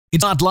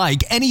It's not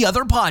like any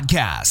other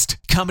podcast.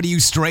 Coming to you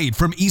straight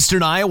from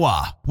Eastern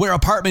Iowa, where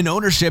apartment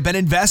ownership and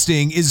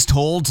investing is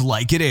told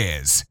like it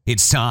is.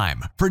 It's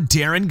time for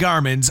Darin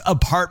Garman's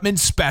Apartment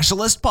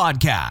Specialist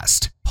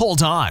Podcast.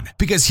 Hold on,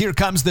 because here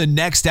comes the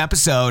next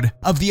episode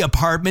of the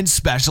Apartment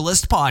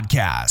Specialist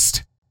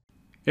Podcast.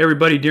 Hey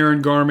everybody,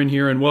 Darin Garman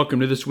here, and welcome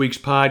to this week's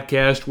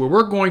podcast, where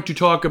we're going to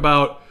talk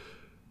about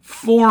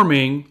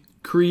forming,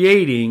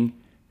 creating,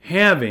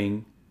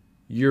 having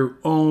your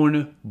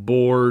own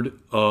board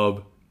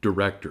of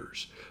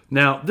directors.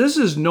 Now, this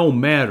is no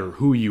matter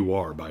who you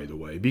are, by the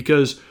way,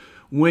 because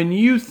when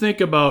you think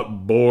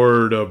about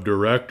board of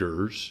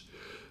directors,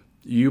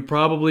 you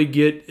probably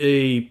get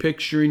a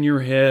picture in your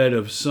head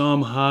of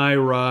some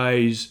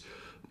high-rise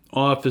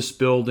office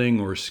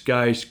building or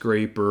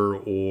skyscraper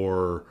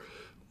or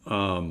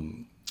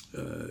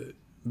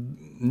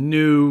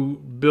new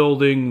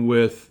building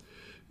with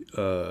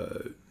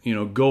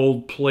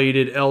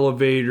gold-plated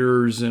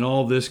elevators and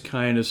all this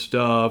kind of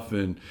stuff,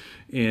 and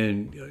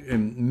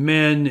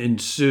men in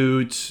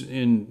suits.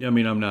 And I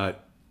mean, I'm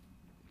not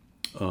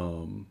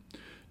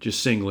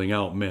just singling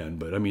out men,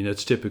 but I mean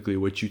that's typically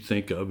what you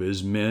think of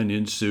as men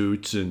in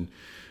suits and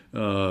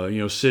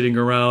sitting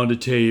around a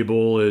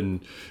table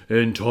and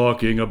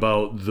talking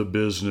about the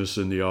business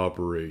and the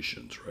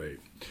operations, right?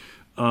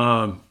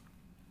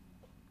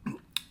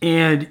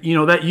 And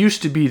that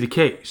used to be the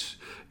case,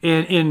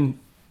 and in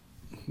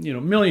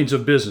millions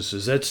of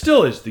businesses that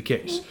still is the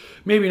case.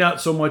 Maybe not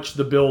so much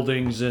the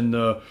buildings and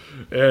the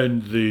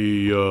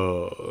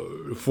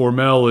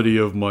formality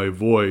of my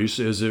voice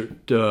as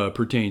it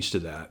pertains to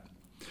that.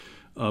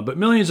 But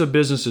millions of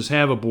businesses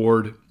have a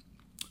board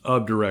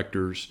of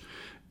directors,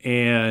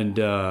 and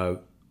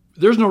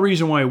there's no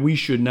reason why we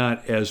should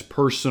not, have a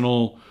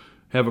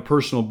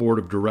personal board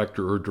of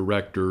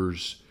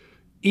directors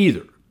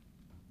either.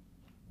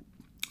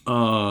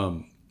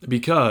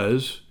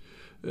 Because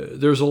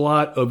there's a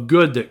lot of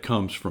good that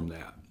comes from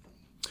that.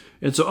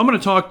 And so I'm going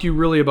to talk to you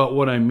really about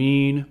what I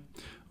mean.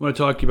 I'm going to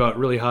talk to you about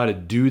really how to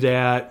do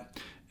that.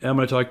 And I'm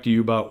going to talk to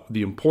you about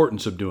the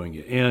importance of doing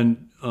it.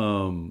 And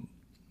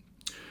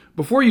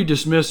before you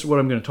dismiss what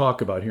I'm going to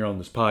talk about here on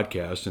this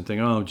podcast and think,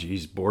 oh,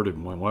 geez,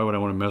 boarded one, why would I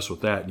want to mess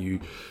with that? And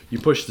you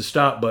push the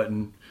stop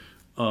button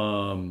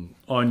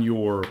on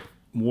your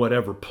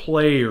whatever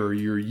player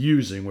you're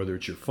using, whether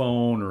it's your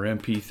phone or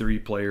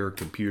MP3 player,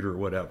 computer, or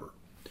whatever.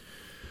 I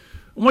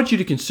want you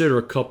to consider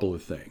a couple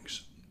of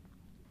things.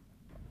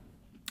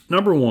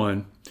 Number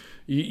one,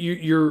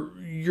 your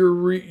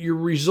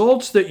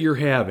results that you're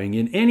having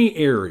in any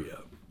area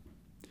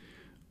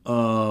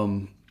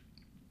that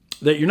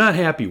you're not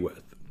happy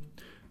with.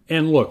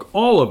 And look,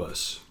 all of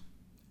us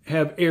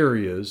have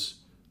areas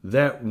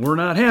that we're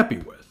not happy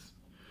with.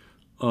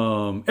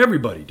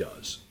 Everybody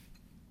does.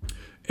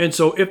 And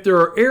so if there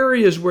are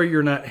areas where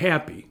you're not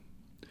happy,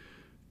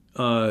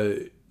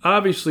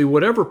 obviously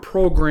whatever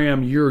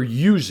program you're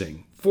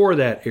using for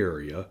that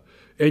area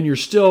and you're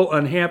still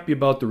unhappy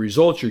about the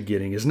results you're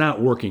getting is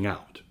not working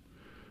out.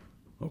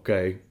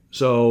 Okay?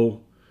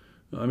 So,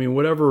 I'll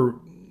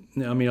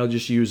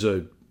just use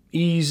a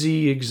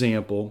easy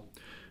example.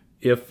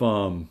 If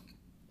you've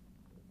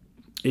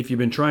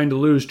been trying to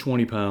lose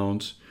 20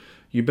 pounds,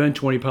 you've been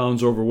 20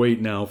 pounds overweight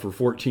now for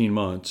 14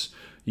 months,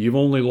 you've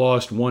only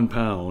lost 1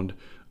 pound,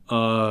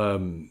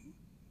 whatever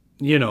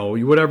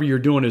you're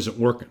doing isn't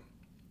working.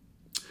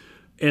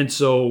 And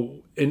so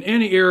in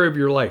any area of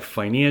your life,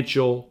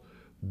 financial,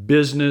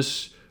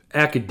 business,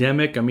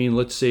 academic,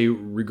 let's say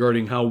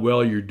regarding how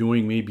well you're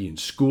doing maybe in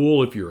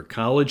school, if you're a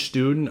college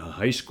student, a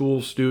high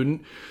school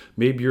student,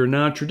 maybe you're a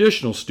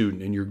non-traditional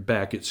student and you're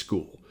back at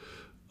school,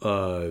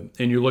 and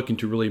you're looking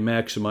to really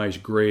maximize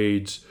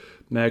grades,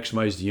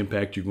 maximize the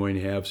impact you're going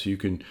to have so you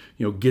can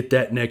get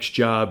that next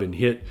job and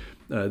hit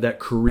that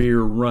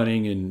career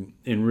running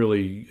and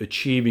really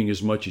achieving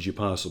as much as you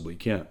possibly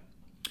can.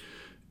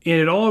 And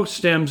it all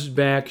stems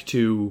back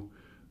to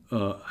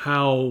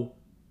how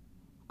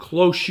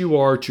close you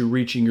are to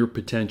reaching your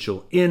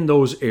potential in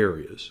those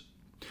areas.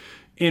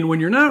 And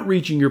when you're not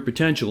reaching your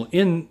potential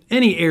in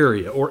any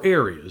area or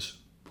areas,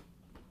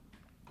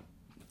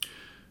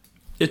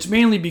 it's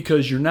mainly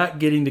because you're not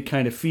getting the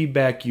kind of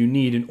feedback you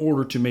need in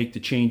order to make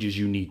the changes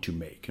you need to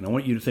make. And I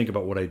want you to think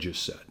about what I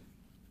just said.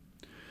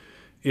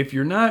 If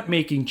you're not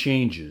making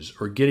changes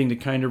or getting the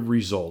kind of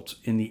results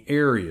in the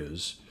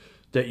areas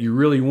that you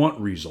really want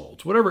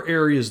results, whatever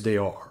areas they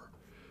are,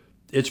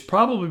 it's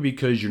probably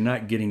because you're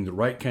not getting the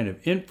right kind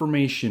of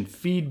information,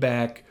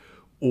 feedback,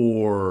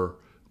 or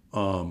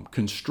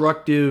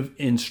constructive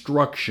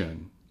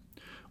instruction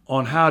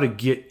on how to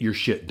get your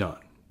shit done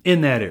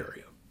in that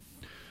area.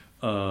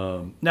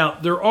 Now,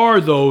 there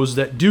are those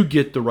that do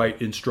get the right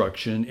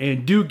instruction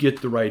and do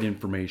get the right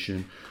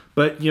information,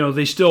 but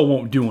they still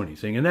won't do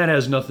anything, and that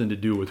has nothing to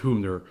do with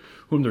whom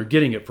they're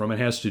getting it from. It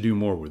has to do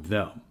more with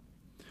them.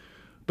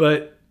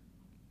 But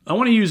I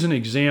want to use an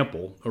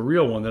example, a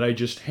real one that I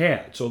just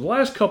had. So the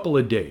last couple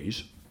of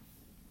days,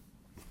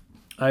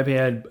 I've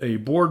had a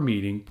board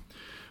meeting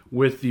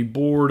with the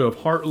board of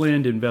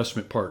Heartland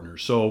Investment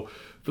Partners. So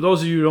For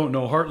those of you who don't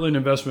know, Heartland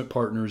Investment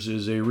Partners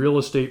is a real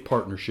estate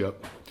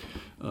partnership,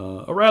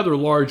 a rather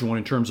large one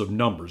in terms of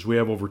numbers. We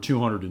have over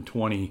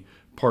 220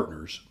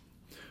 partners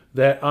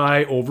that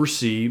I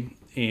oversee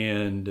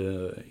and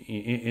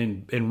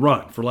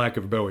run, for lack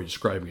of a better way of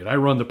describing it. I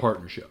run the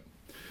partnership.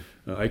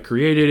 I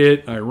created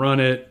it, I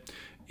run it,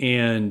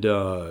 and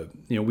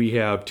we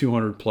have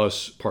 200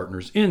 plus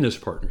partners in this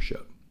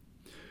partnership.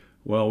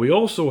 Well, we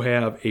also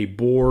have a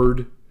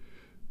board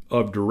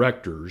of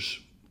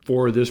directors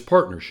for this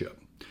partnership.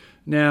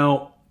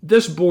 Now,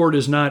 this board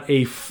is not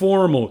a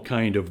formal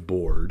kind of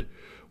board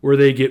where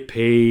they get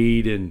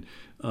paid and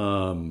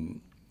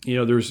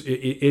there's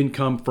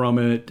income from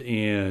it,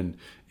 and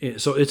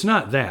so it's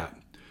not that.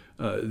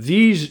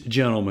 These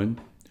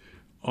gentlemen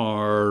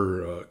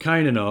are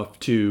kind enough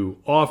to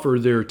offer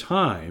their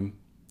time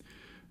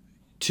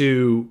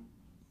to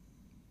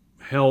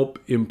help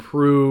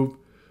improve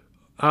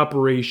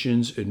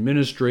operations,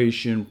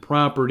 administration,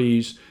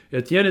 properties.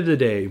 At the end of the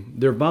day,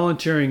 they're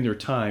volunteering their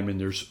time, and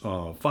there's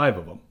 5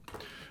 of them.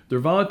 They're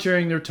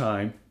volunteering their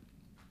time,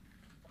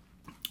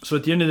 so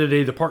at the end of the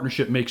day, the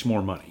partnership makes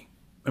more money.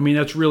 I mean,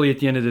 that's really at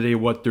the end of the day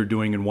what they're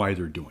doing and why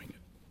they're doing it.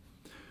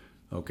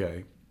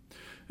 Okay?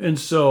 And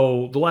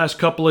so the last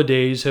couple of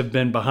days have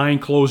been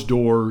behind closed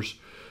doors,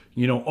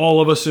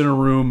 all of us in a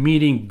room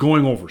meeting,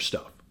 going over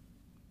stuff.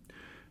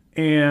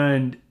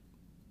 And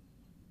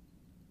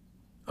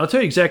I'll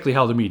tell you exactly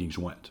how the meetings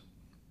went.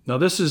 Now,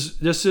 this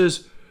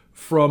is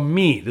from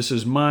me. This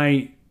is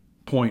my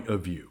point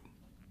of view.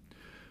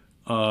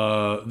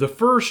 The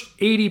first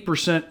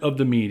 80% of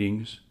the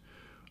meetings,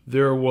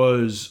 there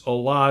was a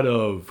lot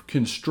of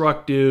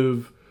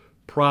constructive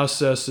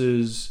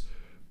processes,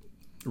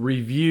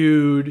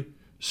 reviewed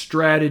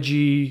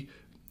strategy,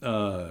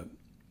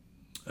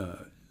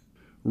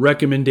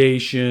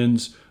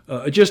 recommendations,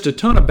 just a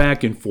ton of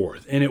back and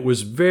forth. And it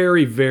was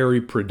very, very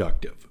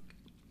productive.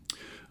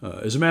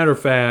 As a matter of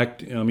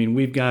fact,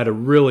 we've got a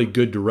really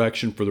good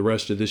direction for the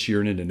rest of this year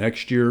and into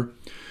next year,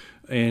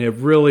 and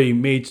have really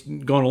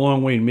gone a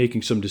long way in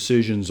making some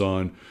decisions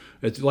on,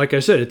 like I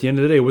said, at the end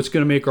of the day, what's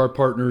going to make our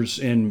partners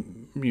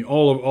and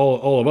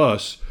all of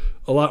us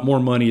a lot more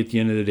money at the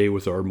end of the day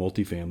with our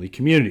multifamily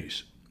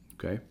communities.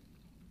 Okay.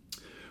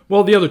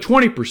 Well, the other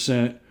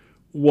 20%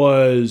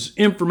 was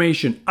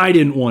information I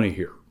didn't want to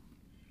hear.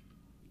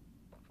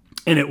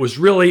 And it was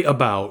really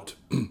about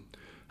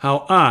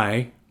how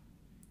I,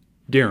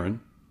 Darin,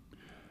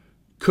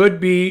 could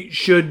be,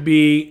 should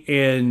be,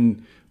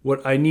 and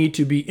what I need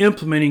to be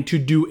implementing to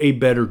do a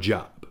better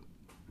job.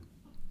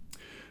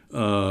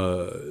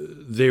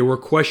 They were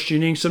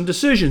questioning some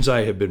decisions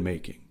I had been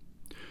making.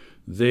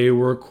 They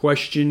were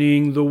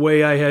questioning the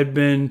way I had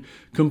been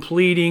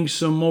completing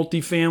some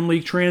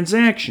multifamily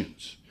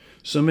transactions,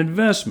 some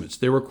investments.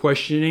 They were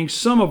questioning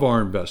some of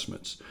our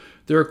investments.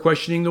 They were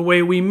questioning the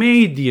way we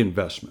made the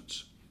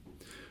investments.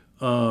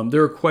 They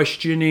were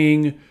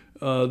questioning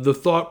the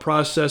thought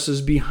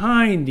processes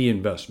behind the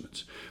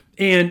investments.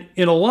 And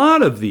in a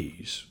lot of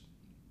these,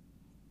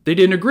 they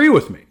didn't agree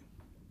with me.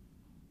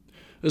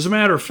 As a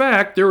matter of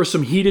fact, there was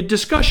some heated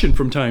discussion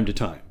from time to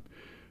time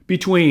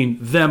between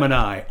them and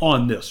I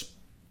on this,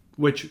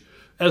 which,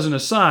 as an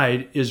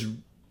aside, is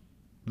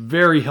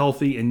very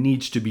healthy and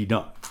needs to be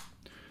done.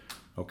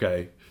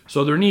 Okay?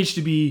 So there needs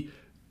to be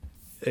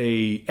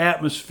an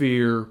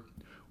atmosphere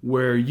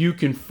where you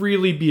can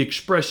freely be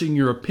expressing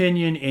your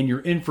opinion and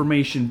your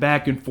information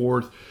back and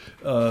forth,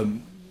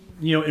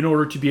 in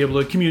order to be able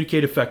to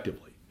communicate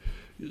effectively.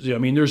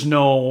 There's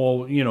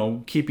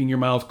no, keeping your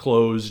mouth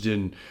closed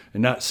and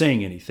not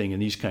saying anything in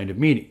these kind of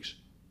meetings.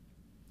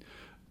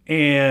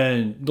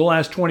 And the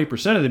last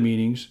 20% of the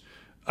meetings,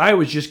 I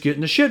was just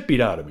getting the shit beat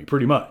out of me,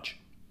 pretty much.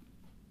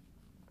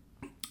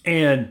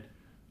 And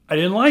I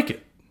didn't like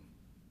it.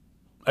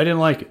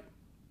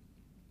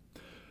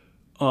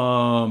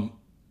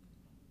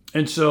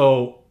 And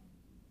so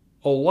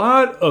a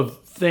lot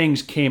of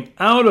things came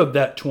out of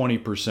that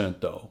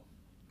 20%, though,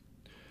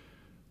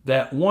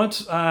 that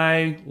once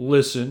I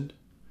listened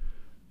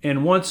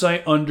and once I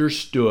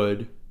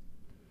understood,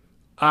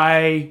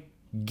 I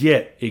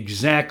get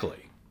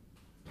exactly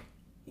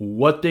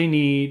what they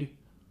need,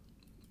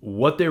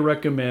 what they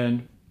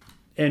recommend,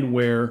 and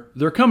where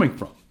they're coming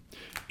from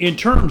in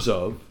terms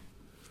of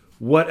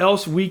what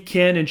else we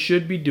can and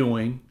should be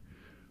doing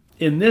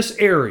in this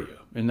area.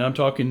 And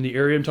the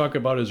area I'm talking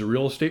about is a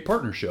real estate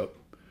partnership,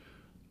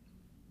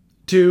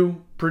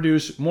 to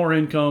produce more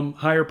income,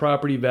 higher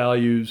property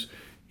values,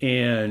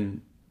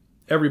 and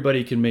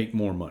everybody can make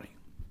more money.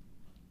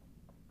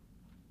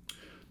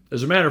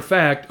 As a matter of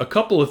fact, a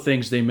couple of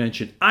things they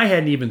mentioned I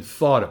hadn't even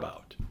thought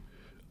about.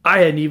 I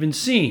hadn't even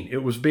seen.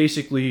 It was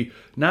basically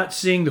not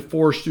seeing the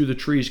forest through the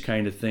trees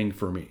kind of thing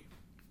for me.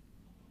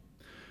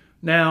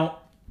 Now,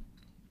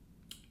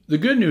 the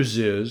good news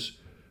is,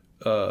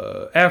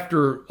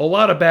 after a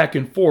lot of back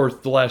and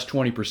forth, the last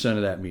 20%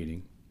 of that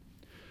meeting,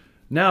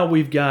 now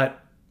we've got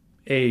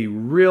a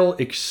real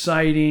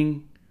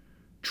exciting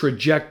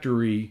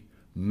trajectory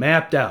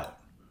mapped out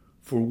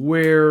for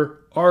where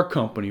our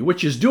company,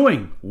 which is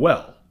doing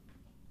well,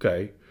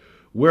 okay,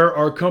 where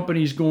our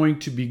company's going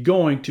to be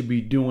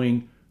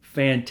doing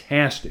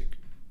fantastic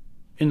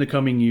in the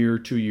coming year,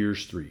 2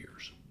 years, 3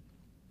 years.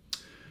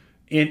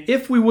 And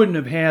if we wouldn't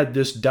have had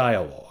this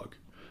dialogue,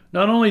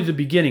 not only the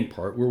beginning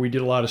part where we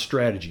did a lot of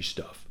strategy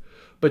stuff,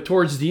 but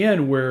towards the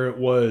end where it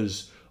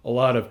was a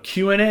lot of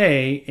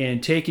Q&A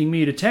and taking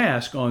me to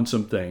task on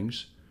some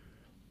things,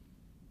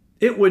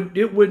 it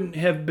wouldn't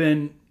have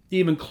been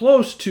even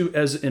close to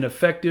as an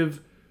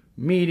effective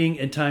meeting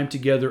and time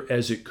together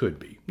as it could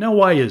be. Now,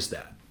 why is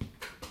that?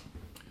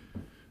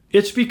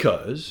 It's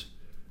because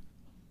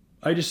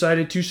I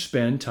decided to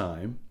spend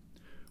time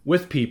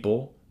with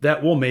people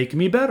that will make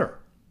me better.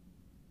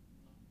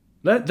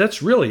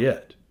 That's really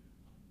it.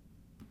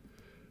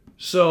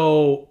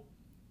 So,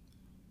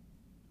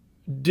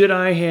 did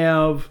I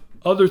have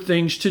other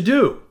things to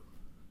do?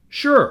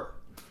 Sure.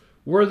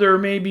 Were there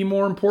maybe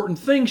more important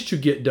things to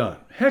get done?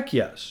 Heck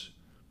yes.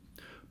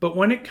 But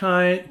when it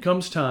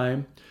comes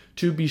time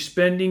to be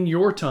spending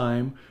your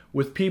time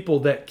with people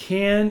that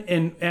can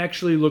and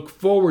actually look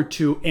forward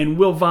to and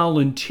will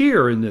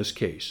volunteer in this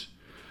case,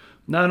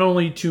 not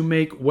only to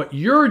make what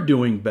you're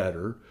doing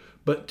better,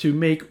 but to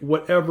make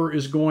whatever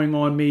is going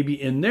on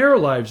maybe in their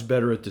lives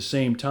better at the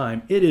same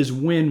time, it is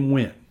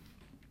win-win.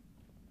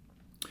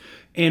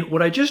 And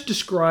what I just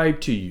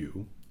described to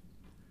you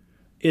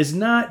is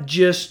not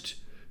just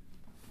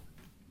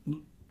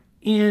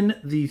in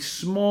the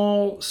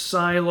small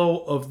silo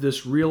of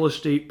this real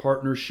estate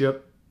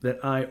partnership that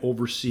I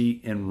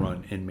oversee and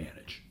run and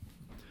manage.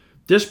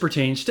 This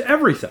pertains to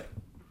everything.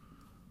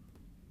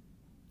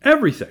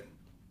 Everything.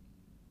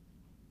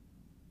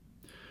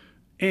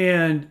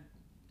 And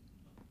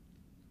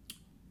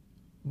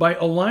by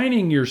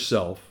aligning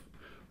yourself,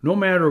 no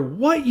matter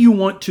what you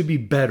want to be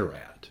better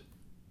at,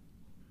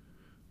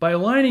 by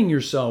aligning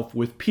yourself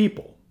with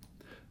people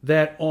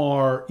that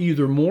are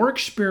either more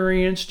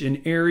experienced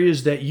in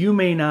areas that you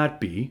may not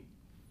be,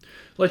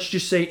 let's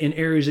just say in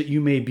areas that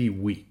you may be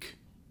weak,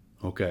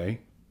 okay?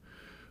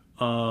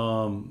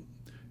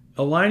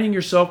 Aligning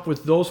yourself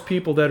with those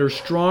people that are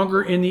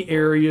stronger in the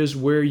areas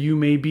where you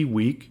may be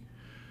weak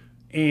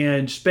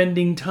and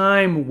spending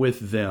time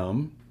with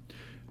them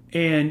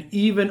and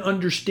even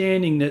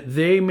understanding that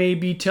they may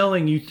be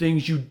telling you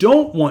things you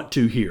don't want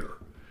to hear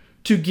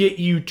to get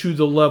you to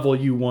the level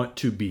you want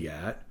to be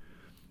at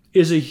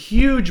is a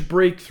huge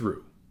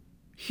breakthrough.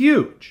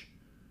 Huge.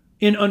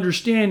 In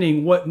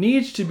understanding what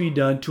needs to be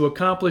done to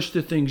accomplish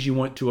the things you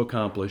want to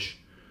accomplish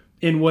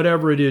in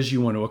whatever it is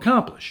you want to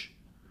accomplish.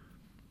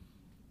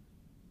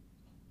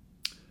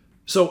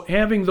 So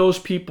having those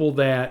people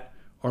that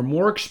are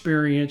more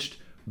experienced,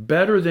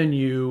 better than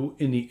you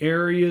in the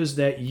areas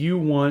that you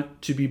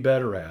want to be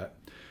better at,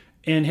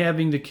 and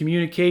having the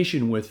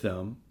communication with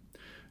them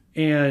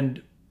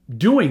and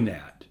doing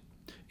that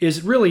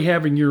is really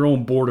having your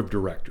own board of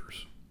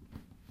directors.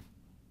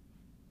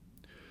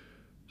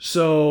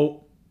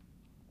 So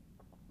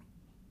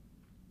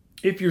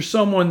if you're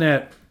someone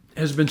that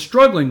has been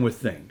struggling with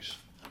things,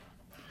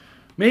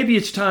 maybe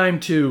it's time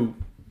to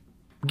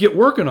get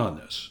working on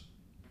this.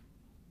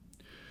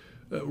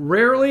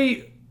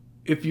 Rarely,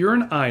 if you're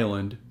an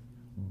island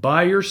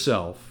by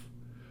yourself,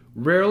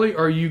 rarely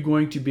are you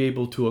going to be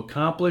able to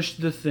accomplish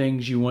the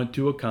things you want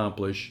to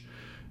accomplish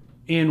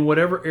in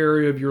whatever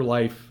area of your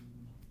life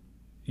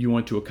you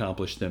want to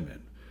accomplish them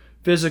in.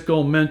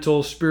 Physical,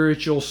 mental,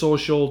 spiritual,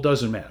 social,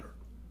 doesn't matter.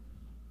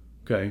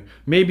 Okay?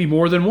 Maybe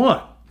more than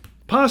one.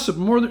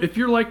 Possibly more than, if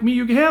you're like me,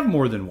 you can have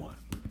more than one.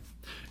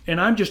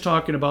 And I'm just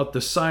talking about the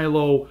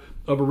silo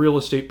of a real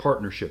estate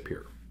partnership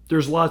here.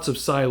 There's lots of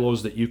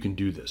silos that you can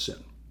do this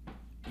in.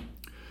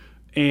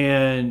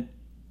 And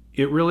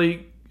it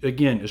really,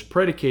 again, is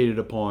predicated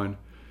upon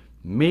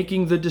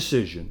making the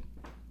decision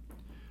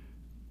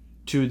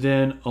to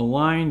then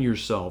align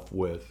yourself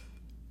with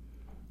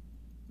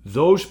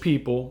those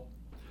people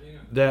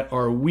that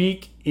are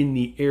weak in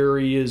the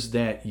areas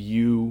that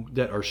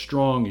are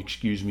strong,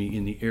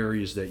 in the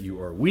areas that you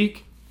are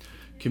weak,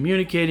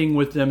 communicating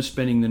with them,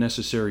 spending the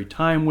necessary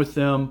time with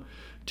them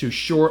to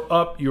shore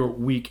up your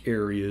weak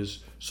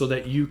areas so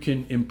that you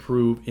can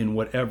improve in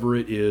whatever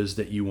it is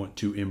that you want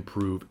to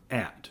improve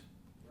at.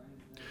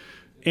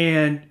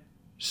 And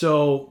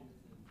so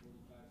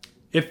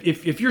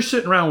if you're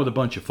sitting around with a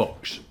bunch of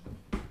folks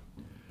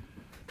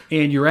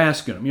and you're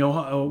asking them,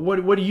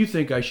 what do you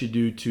think I should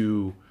do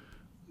to,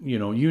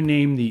 you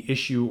name the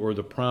issue or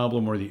the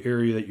problem or the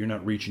area that you're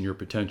not reaching your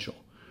potential.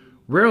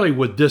 Rarely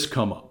would this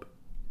come up,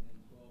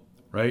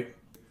 right?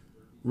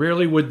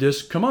 Rarely would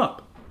this come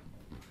up.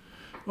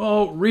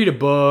 Well, read a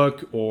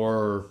book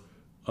or,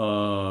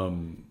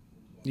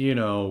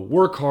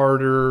 work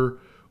harder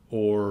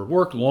or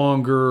work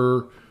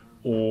longer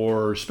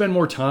or spend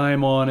more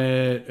time on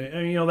it,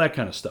 that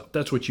kind of stuff.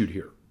 That's what you'd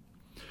hear.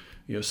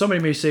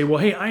 Somebody may say, well,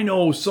 hey, I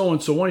know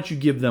so-and-so, why don't you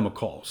give them a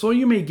call? So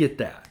you may get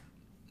that.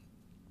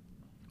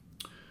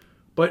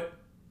 But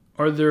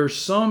are there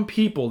some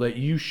people that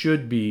you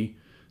should be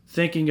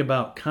thinking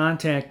about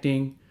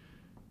contacting,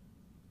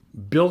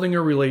 building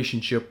a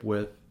relationship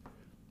with,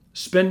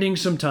 spending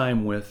some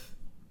time with,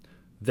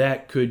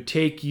 that could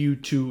take you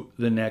to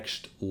the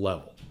next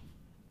level.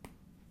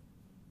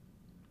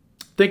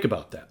 Think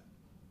about that.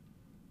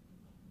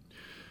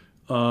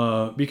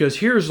 Because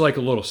here's like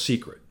a little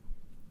secret.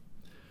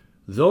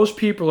 Those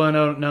people are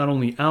not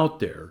only out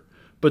there,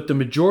 but the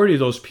majority of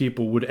those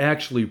people would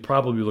actually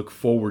probably look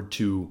forward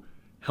to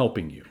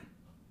helping you.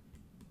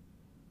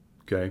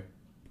 Okay?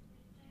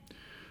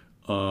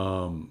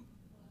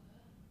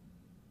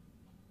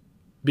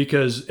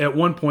 Because at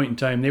one point in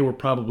time, they were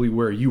probably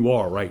where you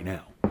are right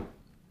now.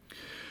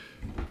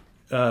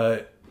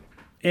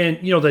 And,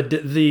 you know,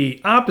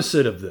 the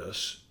opposite of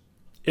this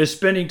is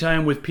spending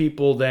time with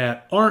people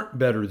that aren't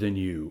better than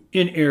you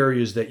in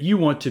areas that you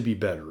want to be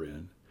better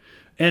in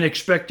and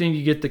expecting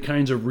to get the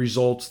kinds of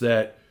results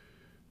that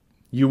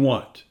you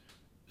want.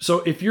 So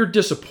if you're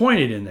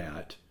disappointed in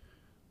that,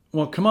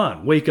 well, come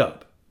on, wake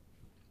up.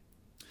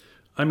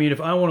 I mean,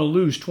 if I want to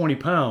lose 20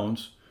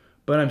 pounds,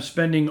 but I'm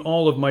spending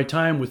all of my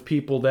time with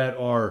people that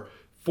are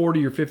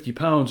 40 or 50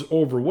 pounds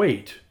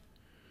overweight,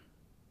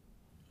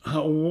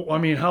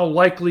 how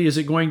likely is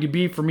it going to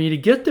be for me to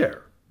get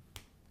there?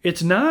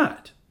 It's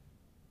not.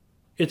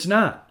 It's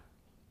not.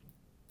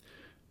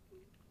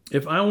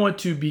 If I want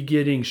to be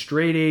getting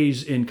straight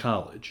A's in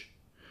college,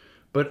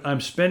 but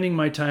I'm spending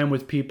my time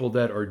with people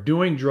that are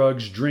doing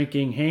drugs,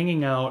 drinking,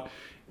 hanging out,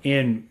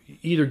 and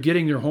either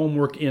getting their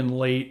homework in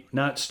late,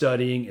 not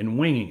studying, and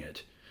winging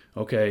it,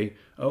 okay,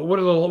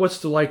 what's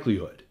the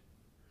likelihood?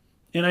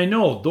 And I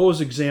know those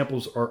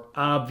examples are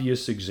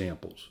obvious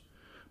examples,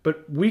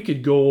 but we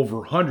could go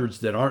over hundreds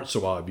that aren't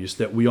so obvious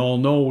that we all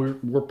know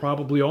we're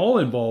probably all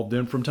involved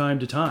in from time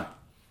to time,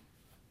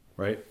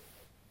 right?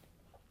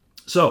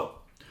 So,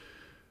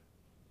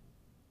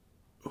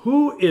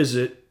 who is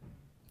it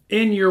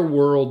in your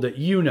world that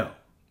you know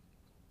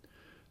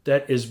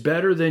that is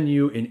better than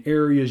you in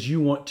areas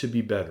you want to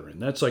be better in?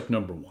 That's like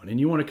number one, and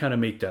you want to kind of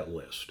make that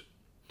list.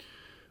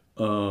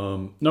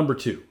 Number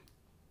two,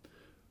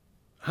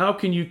 how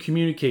can you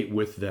communicate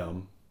with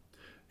them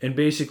and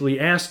basically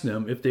ask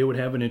them if they would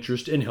have an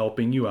interest in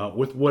helping you out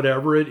with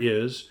whatever it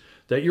is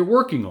that you're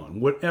working on,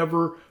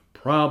 whatever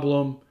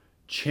problem,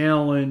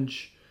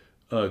 challenge,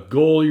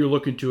 goal you're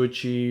looking to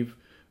achieve.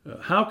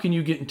 How can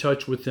you get in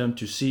touch with them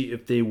to see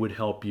if they would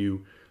help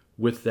you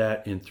with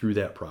that and through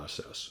that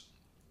process?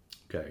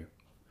 Okay.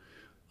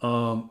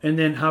 And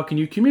then how can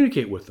you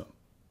communicate with them?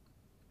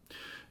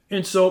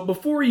 And so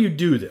before you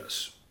do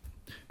this,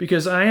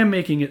 because I am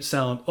making it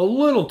sound a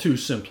little too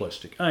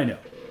simplistic, I know,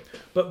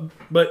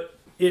 but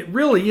it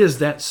really is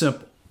that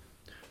simple.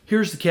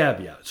 Here's the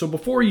caveat. So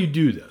before you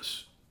do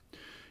this,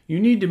 you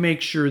need to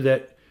make sure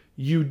that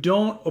you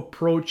don't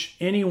approach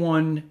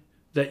anyone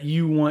that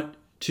you want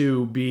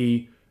to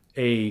be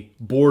a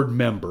board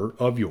member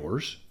of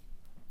yours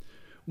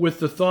with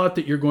the thought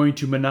that you're going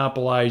to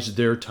monopolize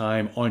their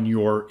time on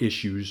your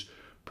issues,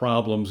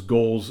 problems,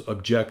 goals,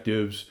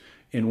 objectives,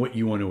 and what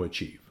you want to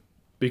achieve.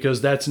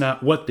 Because that's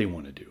not what they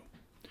want to do.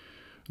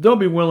 They'll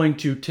be willing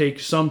to take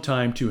some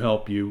time to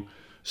help you,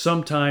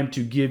 some time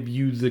to give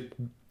you the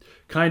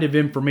kind of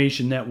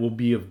information that will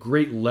be of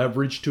great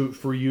leverage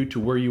for you to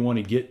where you want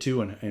to get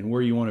to and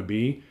where you want to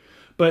be.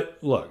 But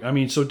look, I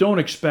mean, so don't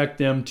expect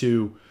them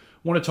to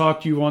want to talk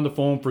to you on the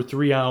phone for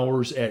 3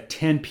 hours at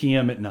 10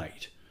 p.m. at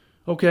night.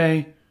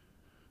 Okay?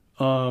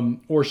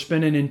 Or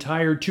spend an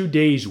entire 2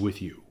 days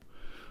with you.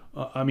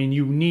 I mean,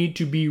 you need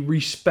to be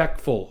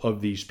respectful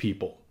of these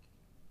people.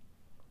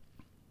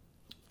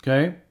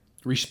 Okay?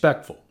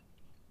 Respectful.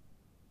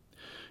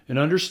 And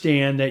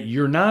understand that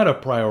you're not a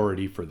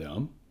priority for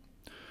them,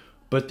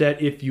 but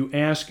that if you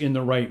ask in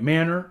the right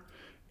manner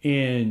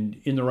and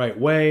in the right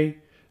way,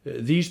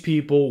 these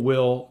people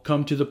will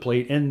come to the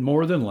plate and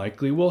more than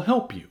likely will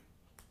help you.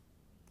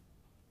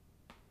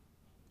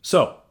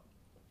 So,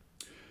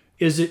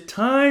 is it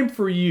time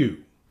for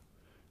you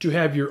to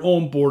have your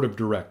own board of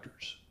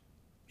directors?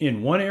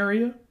 In one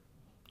area?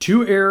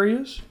 2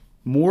 areas?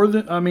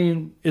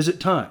 Is it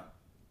time?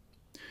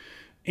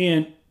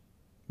 And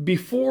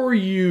before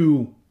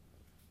you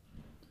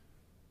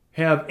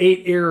have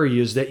 8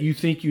 areas that you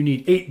think you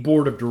need 8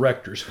 board of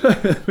directors,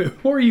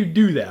 before you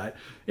do that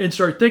and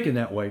start thinking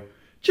that way,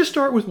 just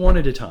start with 1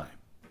 at a time.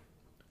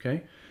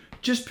 Okay?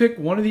 Just pick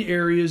one of the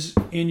areas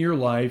in your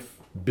life,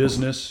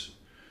 business,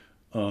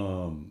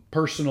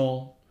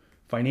 personal,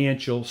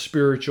 financial,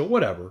 spiritual,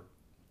 whatever,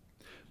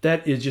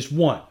 that is just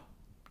one,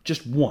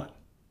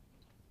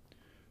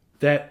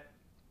 that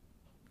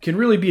can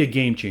really be a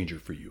game changer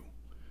for you.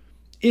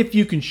 If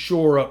you can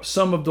shore up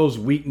some of those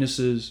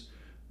weaknesses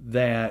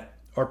that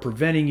are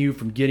preventing you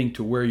from getting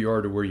to where you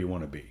are to where you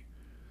want to be.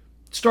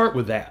 Start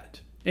with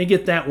that and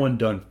get that one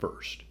done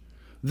first.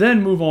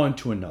 Then move on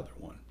to another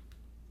one.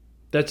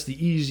 That's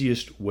the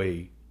easiest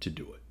way to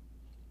do it.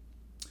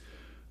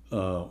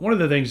 One of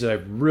the things that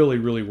I've really,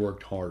 really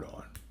worked hard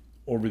on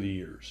over the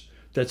years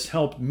that's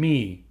helped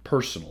me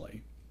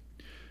personally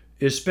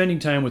is spending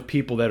time with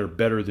people that are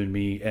better than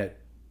me in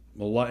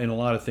a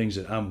lot of things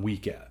that I'm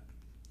weak at.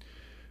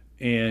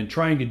 And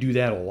trying to do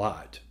that a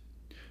lot.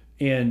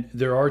 And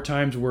there are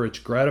times where it's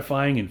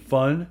gratifying and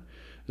fun.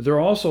 There are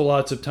also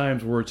lots of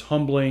times where it's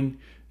humbling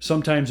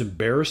sometimes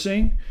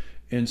embarrassing,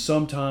 and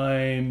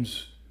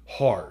sometimes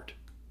hard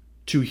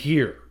to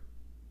hear,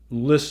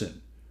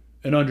 listen,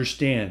 and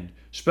understand,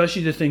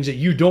 especially the things that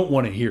you don't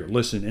want to hear,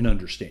 listen, and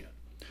understand.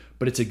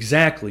 But it's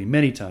exactly,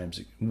 many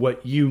times,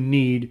 what you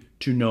need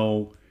to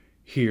know,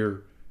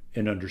 hear,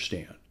 and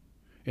understand.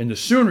 And the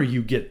sooner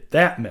you get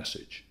that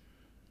message,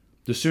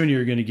 the sooner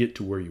you're going to get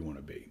to where you want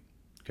to be.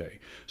 Okay.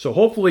 So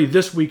hopefully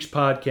this week's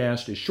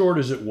podcast, as short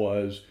as it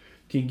was,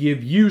 can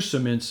give you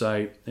some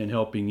insight in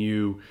helping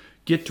you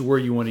get to where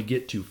you want to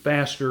get to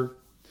faster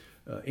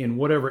in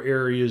whatever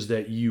areas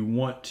that you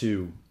want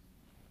to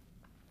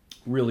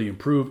really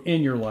improve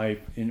in your life,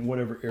 in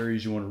whatever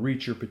areas you want to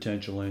reach your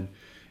potential in.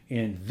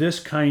 And this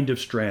kind of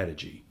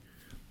strategy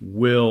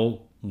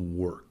will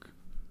work.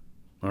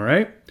 All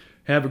right?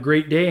 Have a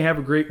great day, have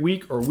a great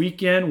week or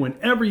weekend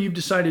whenever you've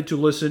decided to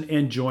listen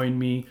and join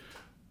me.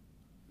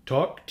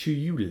 Talk to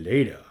you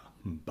later.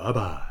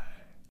 Bye-bye.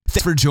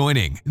 Thanks for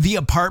joining the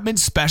Apartment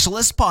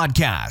Specialist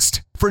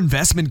Podcast. For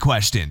investment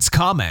questions,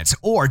 comments,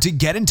 or to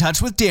get in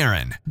touch with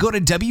Darin, go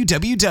to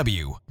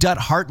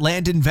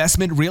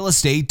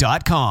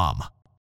www.heartlandinvestmentrealestate.com.